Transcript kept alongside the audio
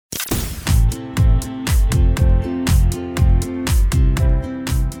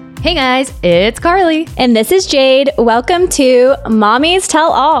Hey guys, it's Carly. And this is Jade. Welcome to Mommy's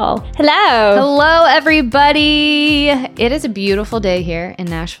Tell All. Hello. Hello, everybody. It is a beautiful day here in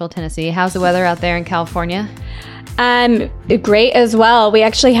Nashville, Tennessee. How's the weather out there in California? Great as well. We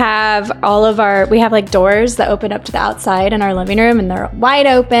actually have we have like doors that open up to the outside in our living room and they're wide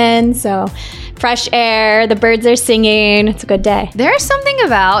open. So fresh air, the birds are singing. It's a good day. There's something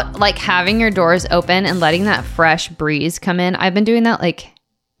about like having your doors open and letting that fresh breeze come in. I've been doing that like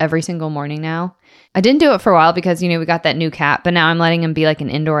every single morning now. I didn't do it for a while because, we got that new cat, but now I'm letting him be like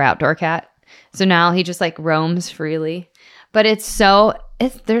an indoor-outdoor cat. So now he just like roams freely. But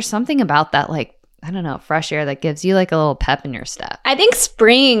there's something about that like, I don't know, fresh air that gives you like a little pep in your step. I think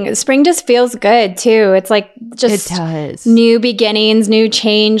spring just feels good too. It's like just it does. New beginnings, new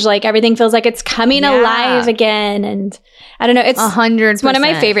change. Like everything feels like it's coming alive again. And I don't know, it's 100%. It's one of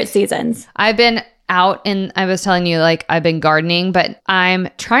my favorite seasons. I've been out and I was telling you like I've been gardening, but I'm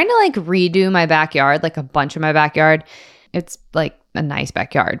trying to like redo my backyard, like a bunch of my backyard. It's like a nice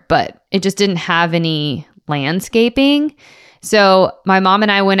backyard, but it just didn't have any landscaping. So my mom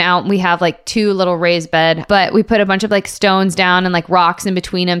and I went out and we have like 2 little raised bed, but we put a bunch of like stones down and like rocks in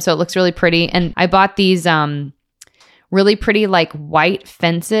between them. So it looks really pretty. And I bought these really pretty like white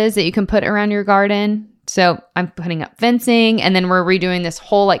fences that you can put around your garden. So I'm putting up fencing and then we're redoing this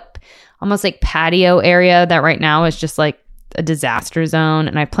whole like almost like patio area that right now is just like a disaster zone.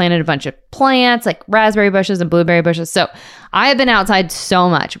 And I planted a bunch of plants like raspberry bushes and blueberry bushes. So I have been outside so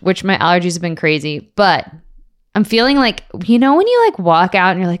much, which my allergies have been crazy, but I'm feeling like, when you like walk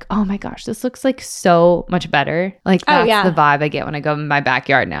out and you're like, oh my gosh, this looks like so much better. Like that's the vibe I get when I go in my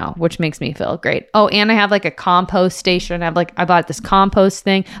backyard now, which makes me feel great. Oh, and I have like a compost station. I bought this compost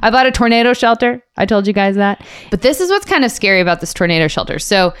thing. I bought a tornado shelter. I told you guys that. But this is what's kind of scary about this tornado shelter.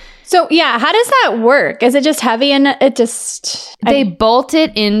 So yeah, how does that work? Is it just heavy and it just... They bolt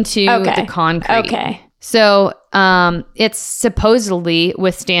it into the concrete. Okay. So it supposedly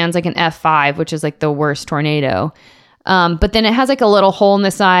withstands like an F5, which is like the worst tornado. But then it has like a little hole in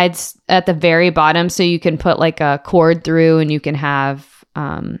the sides at the very bottom. So you can put like a cord through and you can have,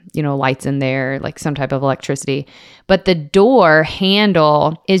 lights in there, like some type of electricity. But the door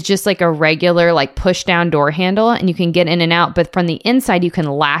handle is just like a regular like push down door handle and you can get in and out. But from the inside, you can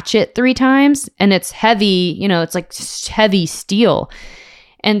latch it 3 times and it's heavy, it's like heavy steel.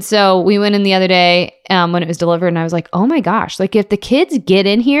 And so we went in the other day when it was delivered and I was like, oh my gosh, like if the kids get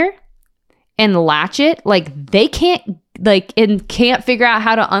in here and latch it, like they can't figure out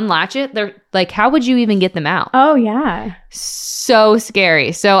how to unlatch it. They're like, how would you even get them out? Oh yeah. So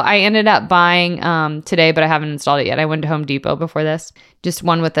scary. So I ended up buying today, but I haven't installed it yet. I went to Home Depot before this, just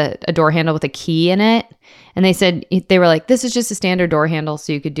one with a door handle with a key in it. And they were like, this is just a standard door handle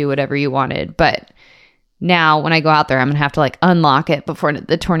so you could do whatever you wanted. But now, when I go out there, I'm going to have to like unlock it before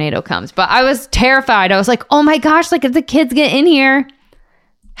the tornado comes. But I was terrified. I was like, oh my gosh, like if the kids get in here,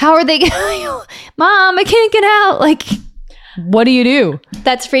 how are they going to... Mom, I can't get out. Like, what do you do?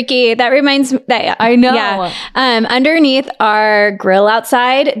 That's freaky. That reminds me that I know. Yeah. Underneath our grill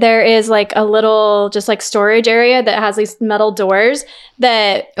outside, there is like a little just like storage area that has these metal doors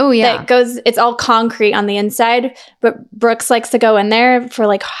that it's all concrete on the inside, but Brooks likes to go in there for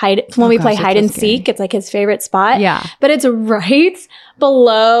like we play hide and seek. It's like his favorite spot. Yeah. But it's right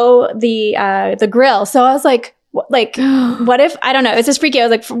below the grill. So I was like, what if, I don't know, it's just freaky. I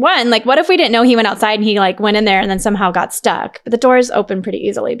was like, for one, like, what if we didn't know he went outside and he like went in there and then somehow got stuck? But the doors open pretty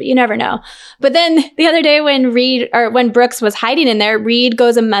easily, but you never know. But then the other day when Brooks was hiding in there, Reed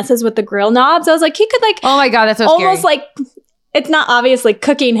goes and messes with the grill knobs. I was like, he could like, oh my God, that's so almost scary. Like, it's not obviously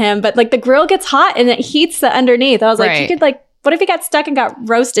cooking him, but like the grill gets hot and it heats the underneath. I was like, he could like, what if he got stuck and got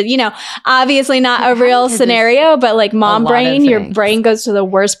roasted? Obviously not a real scenario, but like mom brain, your brain goes to the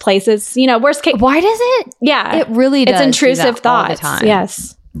worst places, worst case. Why does it? Yeah. It really does. It's intrusive thoughts. All the time.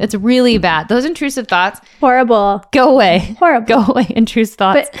 Yes. It's really bad. Those intrusive thoughts. Horrible. Go away. Horrible. Go away, intrusive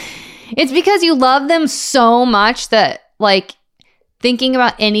thoughts. But it's because you love them so much that like thinking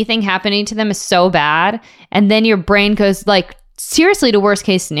about anything happening to them is so bad. And then your brain goes like seriously to worst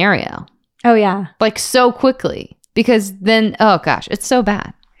case scenario. Oh yeah. Like so quickly. Because then, oh gosh, it's so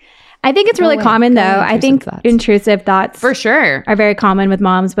bad. I think it's really common though. I think intrusive thoughts for sure are very common with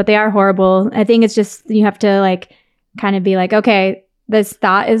moms, but they are horrible. I think it's just, you have to like kind of be like, okay, this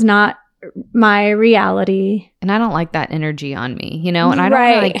thought is not my reality. And I don't like that energy on me, and I don't want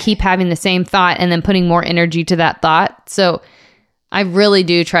to like keep having the same thought and then putting more energy to that thought. So I really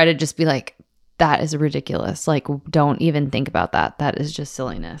do try to just be like, that is ridiculous. Like, don't even think about that. That is just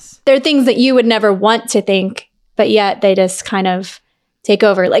silliness. There are things that you would never want to think, but yet they just kind of take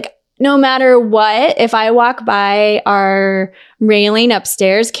over. Like no matter what, if I walk by our railing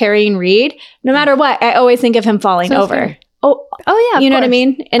upstairs carrying Reed, no matter what, I always think of him falling So over. scary. Oh, yeah. you know what I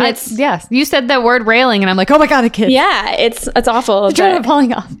mean? And yes. You said the word railing, and I'm like, oh my God, a kid. yeah, it's awful. The dread but of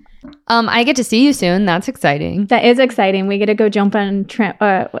falling off. I get to see you soon. That's exciting. that is exciting. We get to go jump on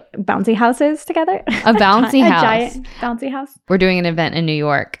bouncy houses together. A bouncy house. A giant bouncy house. We're doing an event in New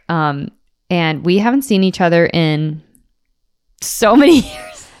York, and we haven't seen each other in so many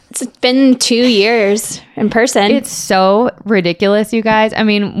years. It's been 2 years in person. It's so ridiculous, you guys. I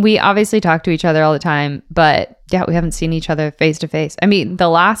mean, we obviously talk to each other all the time, but yeah, we haven't seen each other face to face. I mean, the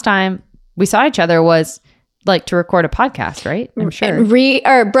last time we saw each other was like to record a podcast, right? I'm sure.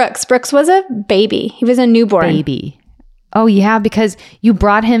 Brooks was a baby. He was a newborn. Baby. Oh yeah, because you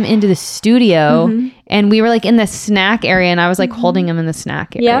brought him into the studio and we were like in the snack area and I was like holding him in the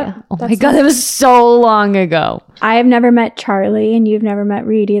snack area. Yep, Oh my God, that was so long ago. I've never met Charlie and you've never met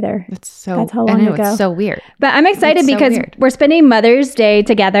Reed either. That's how long I know, ago. It's so weird. But I'm excited It's so because weird. we're spending Mother's Day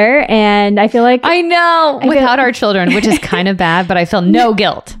together and I feel like I know, without our children, which is kind of bad, but I feel no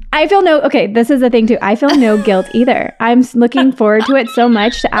guilt. okay, this is the thing too. I feel no guilt either. I'm looking forward to it so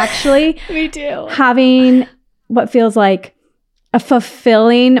much to actually Me too. having what feels like a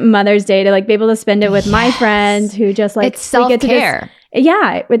fulfilling Mother's Day to like be able to spend it with my friends who just like It's we get to just- self-care.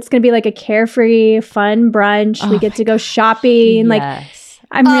 yeah, it's gonna be like a carefree, fun brunch. we get to go shopping. Like Yes.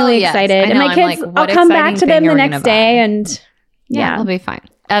 I'm really yes. excited. I And know, my I'm kids, like, I'll what come back exciting to them thing the are we next gonna day buy? and Yeah, it'll be fine.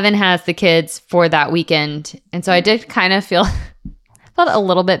 Evan has the kids for that weekend. And so I did kind of felt a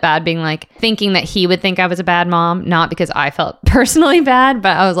little bit bad being like thinking that he would think I was a bad mom, not because I felt personally bad,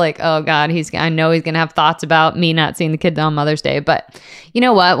 but I was like, oh God, I know he's going to have thoughts about me not seeing the kids on Mother's Day. But you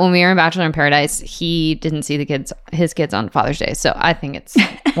know what? When we were in Bachelor in Paradise, he didn't see his kids on Father's Day. So I think it's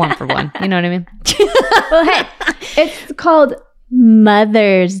 1 for 1. You know what I mean? well, hey, it's called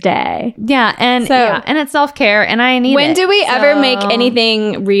Mother's Day. Yeah. And it's self-care and I need When it. do we ever So- make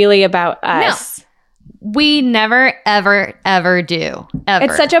anything really about us? We never, ever, ever do. Ever.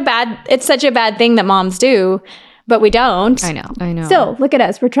 It's such a bad thing that moms do, but we don't. I know. Still, look at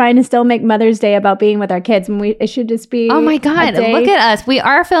us. We're trying to still make Mother's Day about being with our kids, and it should just be. Oh my God! Look at us. We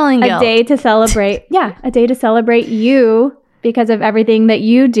are feeling guilt. A day to celebrate. Yeah, a day to celebrate you because of everything that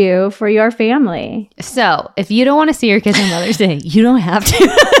you do for your family. So, if you don't want to see your kids on Mother's Day, you don't have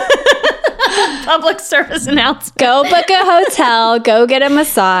to. Public service announcement. Go book a hotel. Go get a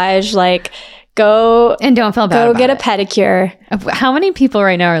massage. Go and don't feel bad. Go about get a it. pedicure. How many people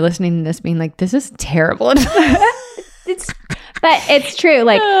right now are listening to this being like, "This is terrible"? But it's true.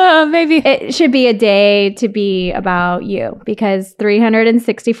 Maybe it should be a day to be about you because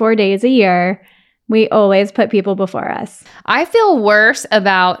 364 days a year, we always put people before us. I feel worse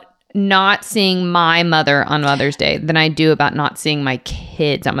about not seeing my mother on Mother's Day than I do about not seeing my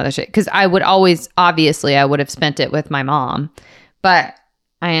kids on Mother's Day. Because I would obviously I would have spent it with my mom. But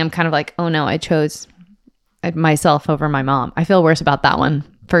I am kind of like, oh no, I chose myself over my mom. I feel worse about that one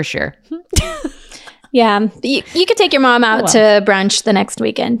for sure. Yeah. You could take your mom out to brunch the next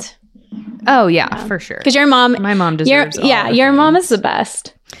weekend. Oh yeah, for sure. Because my mom deserves your mom is the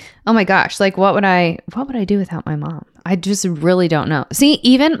best. Oh my gosh, like what would I do without my mom? I just really don't know. See,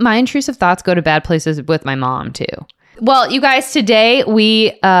 even my intrusive thoughts go to bad places with my mom too. Well, you guys, today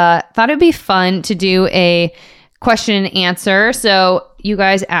we thought it'd be fun to do a question and answer. So you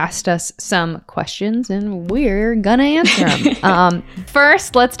guys asked us some questions and we're gonna answer them.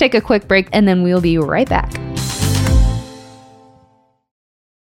 First, let's take a quick break and then we'll be right back.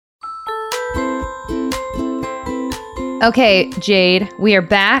 Okay, Jade, we are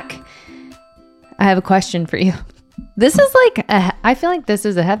back. I have a question for you. This is I feel like this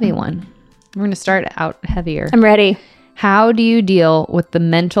is a heavy one. We're going to start out heavier. I'm ready. How do you deal with the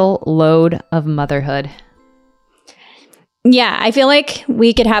mental load of motherhood? Yeah, I feel like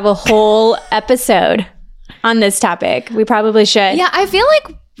we could have a whole episode on this topic. We probably should. Yeah, I feel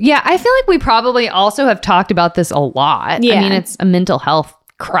like we probably also have talked about this a lot. Yeah. I mean, it's a mental health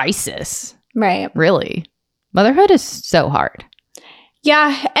crisis. Right. Really. Motherhood is so hard.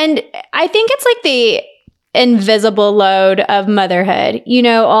 Yeah, and I think it's like the invisible load of motherhood. You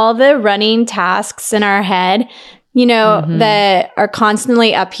know, all the running tasks in our head, you know, that are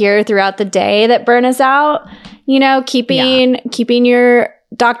constantly up here throughout the day that burn us out. You know, keeping your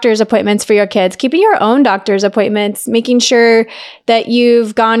doctor's appointments for your kids, keeping your own doctor's appointments, making sure that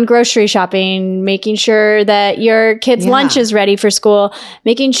you've gone grocery shopping, making sure that your kids' lunch is ready for school,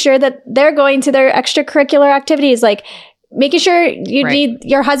 making sure that they're going to their extracurricular activities, like making sure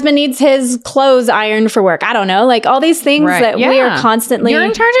your husband needs his clothes ironed for work. I don't know, like all these things that we are constantly. You're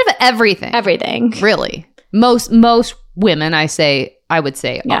in charge of everything. Everything. Really. Most women I would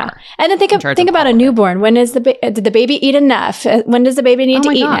say are. And then think about a newborn. When is did the baby eat enough? When does the baby need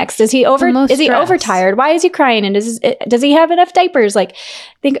to eat next? Is he overtired? Why is he crying? And does he have enough diapers? Like,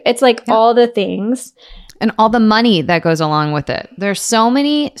 think it's like all the things. And all the money that goes along with it. There's so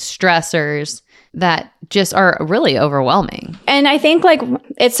many stressors that just are really overwhelming. And I think like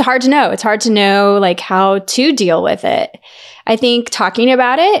it's hard to know. It's hard to know like how to deal with it. I think talking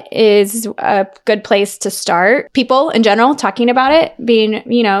about it is a good place to start. People in general talking about it,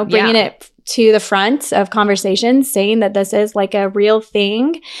 bringing it to the front of conversations, saying that this is like a real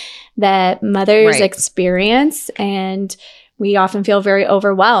thing that mothers experience, and we often feel very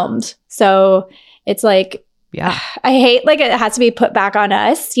overwhelmed. So it's like, I hate like it has to be put back on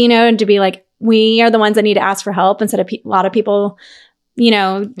us, and to be like, we are the ones that need to ask for help instead of a lot of people,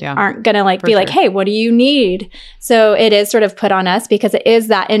 aren't going to like hey, what do you need? So it is sort of put on us because it is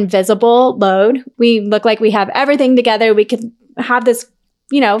that invisible load. We look like we have everything together. We could have this,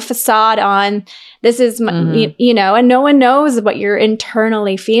 facade on. This is, and no one knows what you're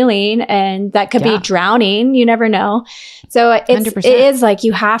internally feeling. And that could be drowning. You never know. So it is like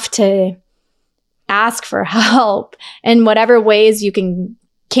you have to ask for help in whatever ways you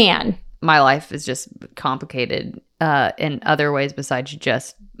can. My life is just complicated in other ways besides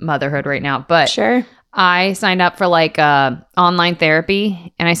just motherhood right now. But sure, I signed up for like online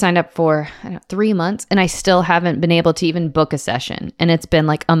therapy, and I signed up for 3 months, and I still haven't been able to even book a session. And it's been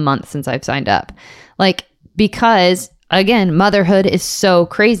like a month since I've signed up. Like, because again, motherhood is so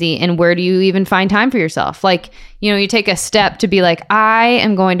crazy. And where do you even find time for yourself? Like, you take a step to be like, I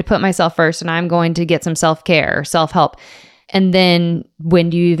am going to put myself first, and I'm going to get some self-care or self-help. And then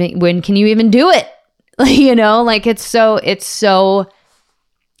when can you even do it? Like it's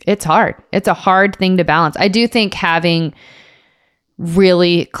hard. It's a hard thing to balance. I do think having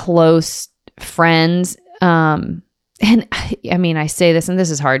really close friends, and I mean, I say this and this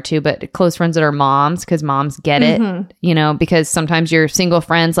is hard too, but close friends that are moms, because moms get it, because sometimes your single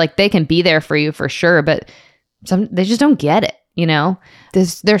friends, like they can be there for you for sure, but they just don't get it.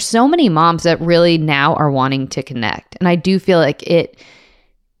 There's so many moms that really now are wanting to connect. And I do feel like it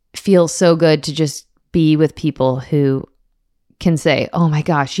feels so good to just be with people who can say, oh my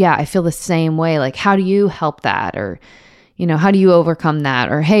gosh, yeah, I feel the same way. Like, how do you help that? Or, how do you overcome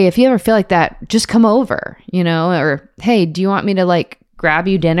that? Or, hey, if you ever feel like that, just come over, or, hey, do you want me to like grab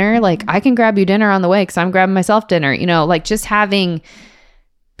you dinner? Like, I can grab you dinner on the way because I'm grabbing myself dinner, like just having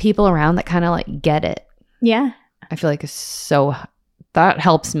people around that kind of like get it. Yeah. I feel like that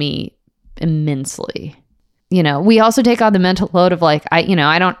helps me immensely. We also take on the mental load of like, I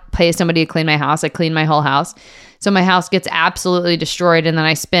don't pay somebody to clean my house. I clean my whole house. So my house gets absolutely destroyed. And then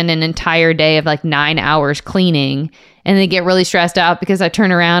I spend an entire day of like 9 hours cleaning, and they get really stressed out because I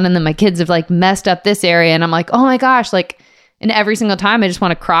turn around and then my kids have like messed up this area. And I'm like, oh my gosh, like, and every single time I just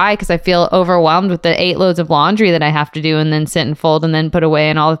want to cry because I feel overwhelmed with the 8 loads of laundry that I have to do and then sit and fold and then put away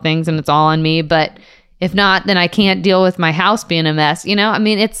and all the things. And it's all on me. But if not, then I can't deal with my house being a mess. I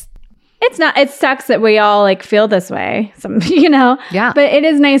mean, it sucks that we all like feel this way, Yeah. But it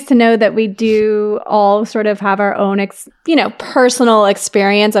is nice to know that we do all sort of have our own, personal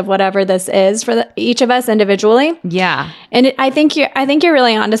experience of whatever this is for each of us individually. Yeah. And I think you're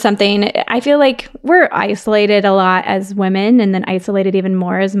really onto something. I feel like we're isolated a lot as women, and then isolated even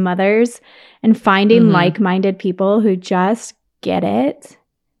more as mothers, and finding like-minded people who just get it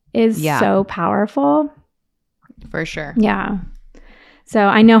is so powerful. For sure. Yeah. So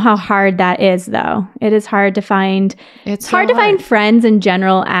I know how hard that is, though. It is hard to find. It's hard to find friends in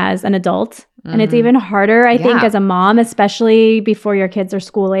general as an adult. And it's even harder, I think, as a mom, especially before your kids are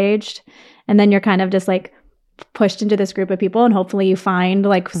school aged. And then you're kind of just like pushed into this group of people, and hopefully you find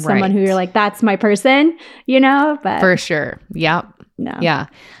like someone who you're like, that's my person, but for sure. Yep. No. Yeah.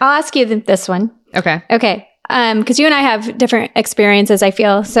 I'll ask you this one. Okay. Because you and I have different experiences, I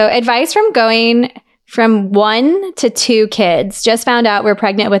feel. So advice from going from 1 to 2 kids. Just found out we're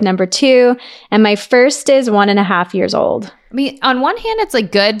pregnant with number 2, and my first is 1.5 years old. I mean, on one hand, it's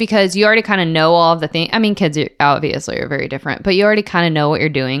like good because you already kind of know all of the things. I mean, kids obviously are very different, but you already kind of know what you're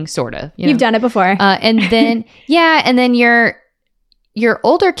doing, sort of. You've done it before. And then, and then your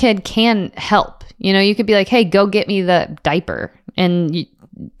older kid can help. You could be like, hey, go get me the diaper, and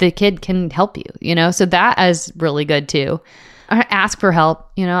the kid can help you, so that is really good too. Ask for help.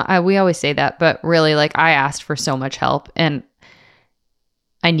 We always say that, but really, like, I asked for so much help and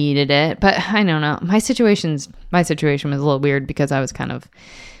I needed it. But I don't know. My situation was a little weird because I was kind of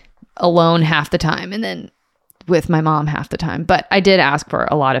alone half the time and then with my mom half the time. But I did ask for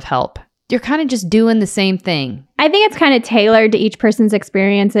a lot of help. you're kind of just doing the same thing. I think it's kind of tailored to each person's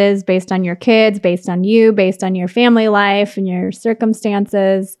experiences based on your kids, based on you, based on your family life and your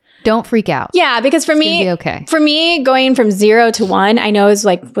circumstances. Don't freak out. Yeah, because for me, okay. For me, going from 0 to 1, I know is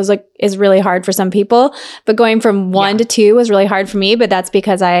really hard for some people, but going from 1 to 2 was really hard for me. But that's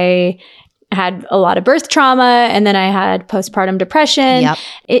because I had a lot of birth trauma, and then I had postpartum depression.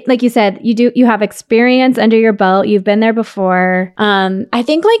 Yep. Like you said, you have experience under your belt. You've been there before. I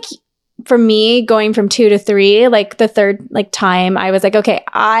think like for me, going from 2 to 3, like the third time, I was like, okay,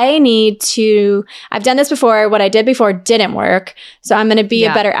 I've done this before. What I did before didn't work. So I'm going to be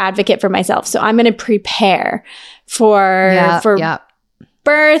a better advocate for myself. So I'm going to prepare for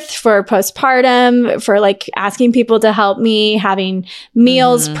birth, for postpartum, for like asking people to help me, having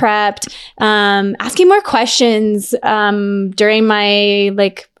meals prepped, asking more questions during my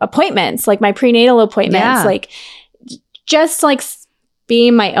like appointments, like my prenatal appointments, like just like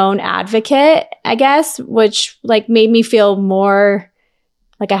being my own advocate, I guess, which like made me feel more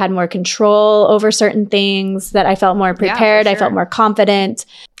like I had more control over certain things, that I felt more prepared. I felt more confident.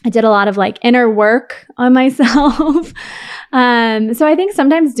 I did a lot of like inner work on myself. So I think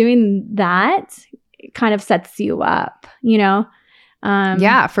sometimes doing that kind of sets you up, you know?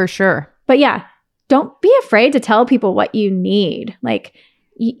 Yeah, for sure. But yeah, don't be afraid to tell people what you need. Like,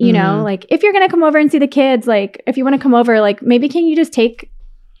 you know, like if you're going to come over and see the kids, like if you want to come over, like maybe can you just take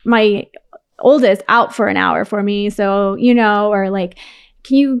my oldest out for an hour for me? So, you know, or like,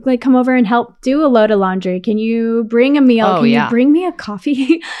 can you like come over and help do a load of laundry? Can you bring a meal? Can you bring me a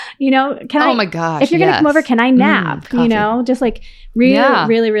coffee? You know, can I? Oh my gosh. If you're going to come over, can I nap? You know, just like really,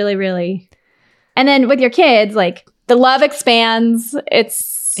 really, really, really. And then with your kids, like the love expands. It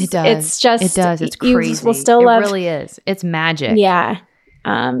does. It's crazy. Will still love. It really is. It's magic. Yeah.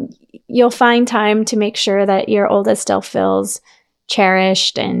 You'll find time to make sure that your oldest still feels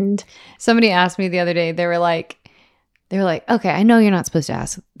cherished. And somebody asked me the other day, they were like, okay, I know you're not supposed to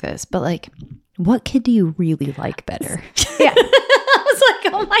ask this, but like, what kid do you really like better? Yeah. I was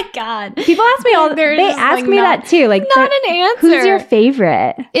like, oh my God. People ask me that too. Like, not an answer. Who's your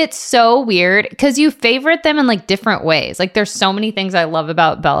favorite? It's so weird because you favorite them in like different ways. Like there's so many things I love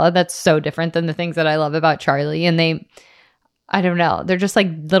about Bella that's so different than the things that I love about Charlie. And I don't know. They're just like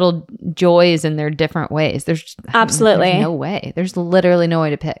little joys in their different ways. There's no way. There's literally no way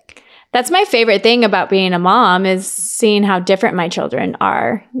to pick. That's my favorite thing about being a mom is seeing how different my children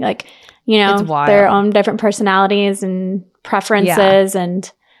are. Like, you know, their own different personalities and preferences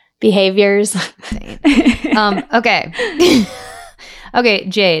and behaviors. Okay. Okay,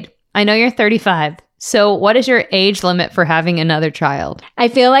 Jade, I know you're 35. So what is your age limit for having another child? I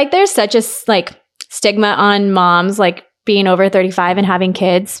feel like there's such a like stigma on moms like being over 35 and having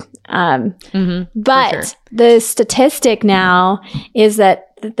kids. But the statistic now is that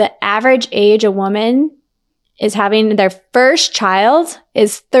the average age a woman is having their first child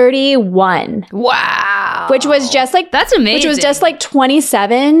is 31. Wow. Which was just like, that's amazing. Which was just like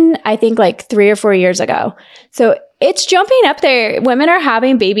 27, I think like 3 or 4 years ago. So it's jumping up there. Women are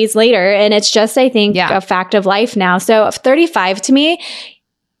having babies later. And it's just, I think, a fact of life now. So 35 to me,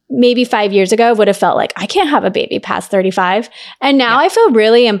 maybe 5 years ago would have felt like I can't have a baby past 35. And now I feel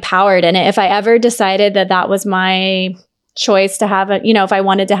really empowered in it. If I ever decided that was my choice to have if I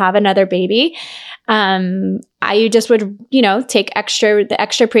wanted to have another baby, I just would, take the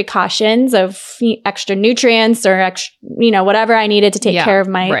extra precautions of extra nutrients or whatever I needed to take care of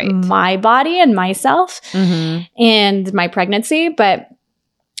my body and myself and my pregnancy. But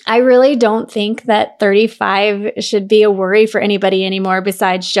I really don't think that 35 should be a worry for anybody anymore,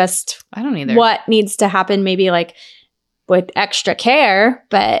 besides just I don't either. What needs to happen maybe like with extra care.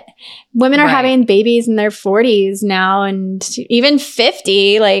 But women are having babies in their 40s now and even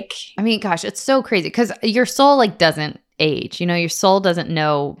 50. Like, I mean, gosh, it's so crazy because your soul like doesn't age. Your soul doesn't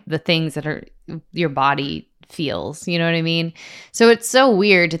know the things that are your body feels. You know what I mean? So it's so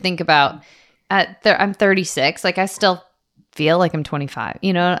weird to think about. I'm 36. Like I still feel like I'm 25.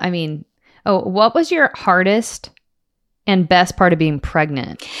 I mean, what was your hardest and best part of being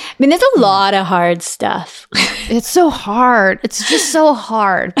pregnant? I mean, there's a lot of hard stuff. It's so hard. It's just so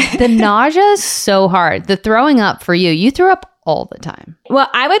hard. The nausea is so hard. The throwing up for you threw up all the time. Well,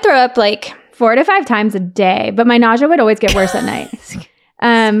 I would throw up like 4 to 5 times a day, but my nausea would always get worse at night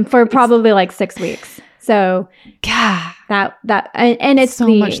for probably like 6 weeks. So God, and it's so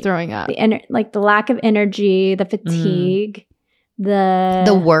much throwing up. Like the lack of energy, the fatigue,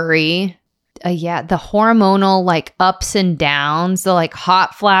 the worry. The hormonal like ups and downs, the like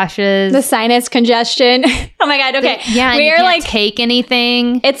hot flashes, the sinus congestion. Oh my God. Okay. We are like take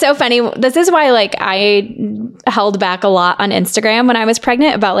anything. It's so funny. This is why like I held back a lot on Instagram when I was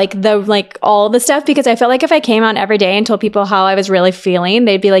pregnant about all the stuff, because I felt like if I came out every day and told people how I was really feeling,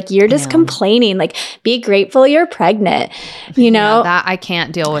 they'd be like, you're just complaining. Like, be grateful you're pregnant, you know? Yeah, that I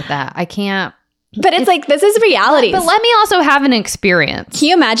can't deal with that. I can't. But it's like, this is reality. But let me also have an experience. Can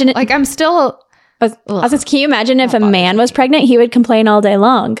you imagine it? Like, I'm still... Can you imagine if a man was pregnant, he would complain all day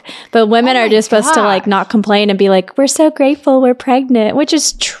long. But women are just supposed to like not complain and be like, we're so grateful we're pregnant, which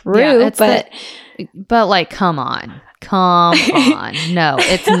is true. But like, come on. No,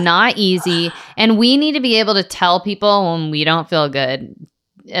 it's not easy. And we need to be able to tell people when we don't feel good.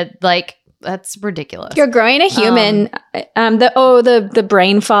 That's ridiculous. You're growing a human. The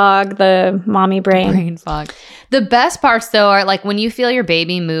brain fog, the mommy brain. Brain fog. The best parts though are like when you feel your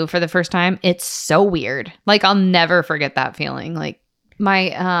baby move for the first time, it's so weird. Like, I'll never forget that feeling. Like,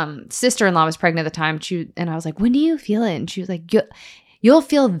 my sister-in-law was pregnant at the time, and I was like, when do you feel it? And she was like, you'll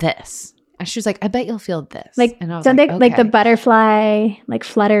feel this. And she was like, I bet you'll feel this. Like, and I was don't like, they like the butterfly, like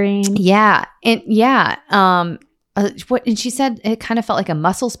fluttering? Yeah. And and she said it kind of felt like a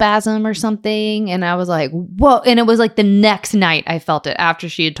muscle spasm or something. And I was like, whoa. And it was like the next night I felt it after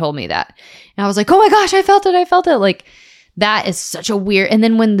she had told me that. And I was like, oh my gosh, I felt it. Like, that is such a weird. And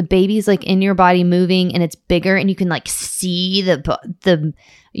then when the baby's like in your body moving and it's bigger and you can like see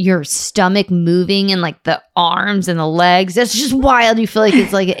your stomach moving and like the arms and the legs, it's just wild. You feel like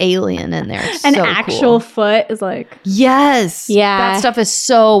it's like an alien in there. It's an so actual cool. foot is like, yes. Yeah. That stuff is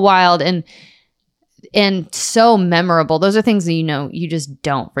so wild and so memorable. Those are things that, you just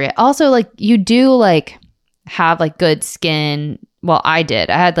don't forget. Also, like, you do like have like good skin. Well, I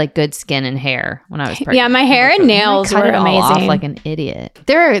did. I had like good skin and hair when I was pregnant. Yeah, my hair and nails were amazing. Off like an idiot.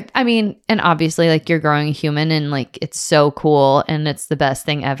 And obviously, like, you're growing a human and like it's so cool and it's the best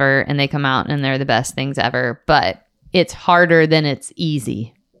thing ever. And they come out and they're the best things ever. But it's harder than it's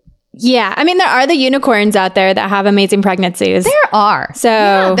easy. Yeah, I mean, there are the unicorns out there that have amazing pregnancies. There are. So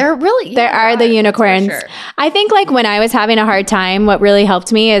yeah, there are the unicorns. Sure. I think like when I was having a hard time, what really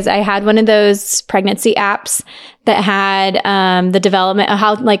helped me is I had one of those pregnancy apps that had the development of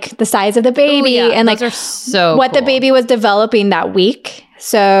how like the size of the baby and like those are so what cool. the baby was developing that week.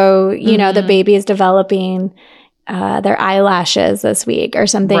 So, you know, the baby is developing their eyelashes this week or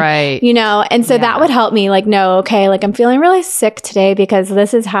something, right? And so that would help me like, no, okay, like I'm feeling really sick today because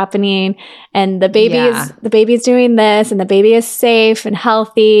this is happening and the baby is doing this and the baby is safe and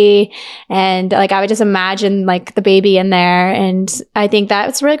healthy. And like, I would just imagine like the baby in there. And I think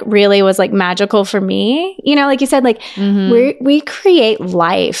that's really was like magical for me. Like you said, like we create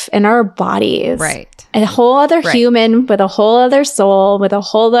life in our bodies, right? A whole other human with a whole other soul, with a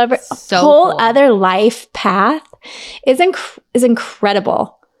whole other other life path is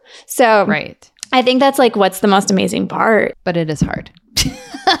incredible. So I think that's like what's the most amazing part. But it is hard.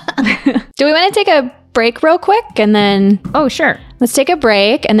 Do we want to take a break real quick and then? Oh, sure. Let's take a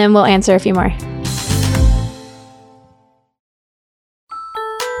break and then we'll answer a few more.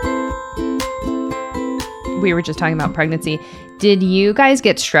 We were just talking about pregnancy. Did you guys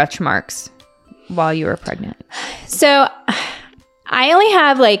get stretch marks while you were pregnant? So I only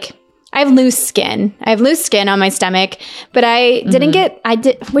have I have loose skin. I have loose skin on my stomach, but I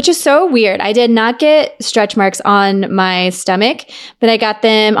didn't which is so weird. I did not get stretch marks on my stomach, but I got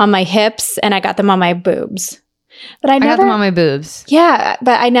them on my hips and I got them on my boobs. But I got them on my boobs. Yeah,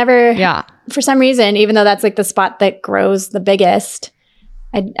 but I never, for some reason, even though that's like the spot that grows the biggest,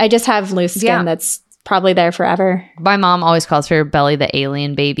 I just have loose skin that's probably there forever. My mom always calls her belly the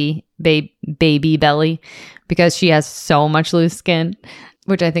alien baby belly because she has so much loose skin,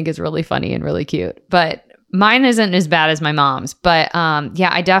 which I think is really funny and really cute. But mine isn't as bad as my mom's. But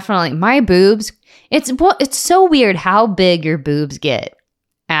I definitely, my boobs, it's so weird how big your boobs get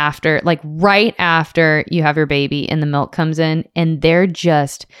after, like right after you have your baby and the milk comes in, and they're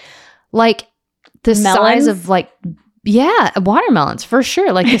just like the size of like, watermelons for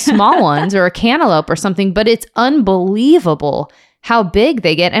sure, like the small ones or a cantaloupe or something. But it's unbelievable how big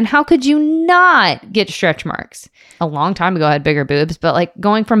they get. And how could you not get stretch marks? A long time ago I had bigger boobs, but like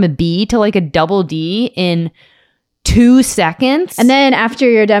going from a B to like a double D in 2 seconds. And then after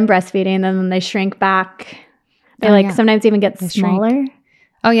you're done breastfeeding, then when they shrink back, they sometimes even get smaller. Shrink.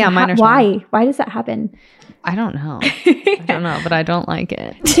 Oh yeah, mine are smaller. Why does that happen? I don't know, but I don't like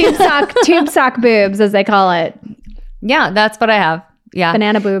it. Tube sock boobs, as they call it. Yeah, that's what I have. Yeah,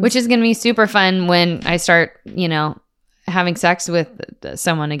 banana boobs, which is gonna be super fun when I start, having sex with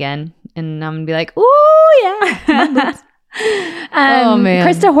someone again, and I'm gonna be like, ooh yeah. Oh man,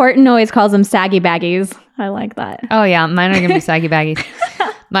 Krista Horton always calls them saggy baggies. I like that. Oh yeah, mine are gonna be saggy baggies.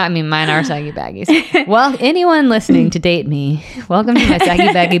 Mine are saggy baggies. Well, anyone listening to date me, welcome to my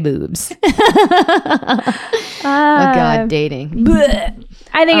saggy baggy boobs. Oh God, dating.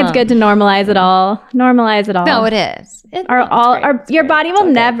 I think it's good to normalize it all. Normalize it all. No, it is. Your body will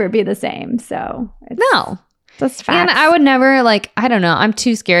never be the same. So no, that's facts. And I would never like. I don't know. I'm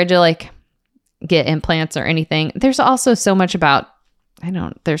too scared to like get implants or anything. There's also so much about.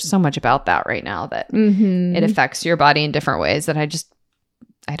 There's so much about that right now that it affects your body in different ways that I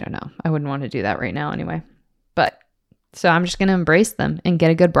don't know. I wouldn't want to do that right now anyway. But so I'm just going to embrace them and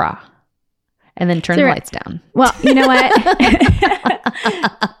get a good bra and then turn the lights down. Well, you know what?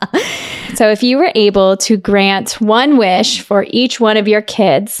 So if you were able to grant one wish for each one of your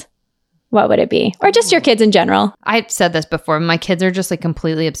kids, what would it be? Or just your kids in general? I've said this before. My kids are just like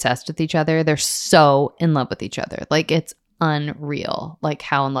completely obsessed with each other. They're so in love with each other. Like it's unreal, like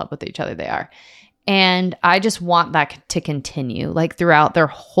how in love with each other they are. And I just want that to continue like throughout their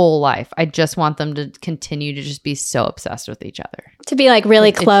whole life. I just want them to continue to just be so obsessed with each other. To be like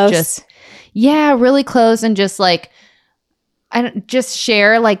really close. Really close and just like, just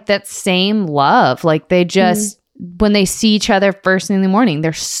share like that same love. Like they just, when they see each other first thing in the morning,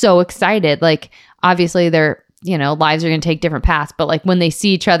 they're so excited. Like obviously their, lives are going to take different paths, but like when they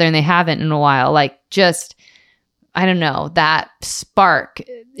see each other and they haven't in a while, like just, I don't know, that spark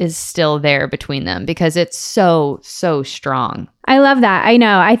is still there between them because it's so, so strong. I love that. I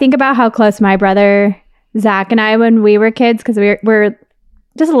know. I think about how close my brother, Zach, and I, when we were kids, because we're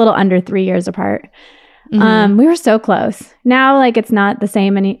just a little under 3 years apart. We were so close. Now, like, it's not the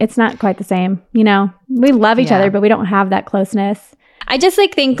same. It's not quite the same. We love each other, but we don't have that closeness. I just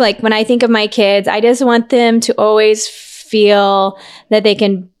think when I think of my kids, I just want them to always feel that they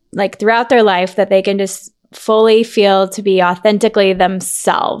can, like throughout their life, that they can just fully feel to be authentically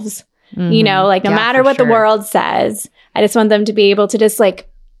themselves, like no matter what the world says. I just want them to be able to just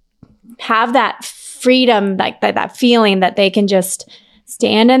like have that freedom, like that feeling that they can just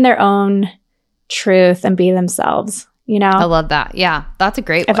stand in their own truth and be themselves. I love that. Yeah, that's a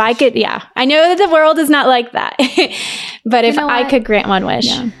great wish. If I could, I know that the world is not like that, but if I could grant one wish.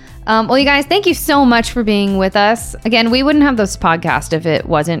 Yeah. Well, you guys, thank you so much for being with us. Again, we wouldn't have this podcast if it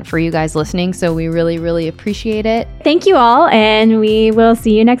wasn't for you guys listening. So we really, really appreciate it. Thank you all. And we will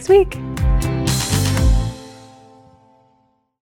see you next week.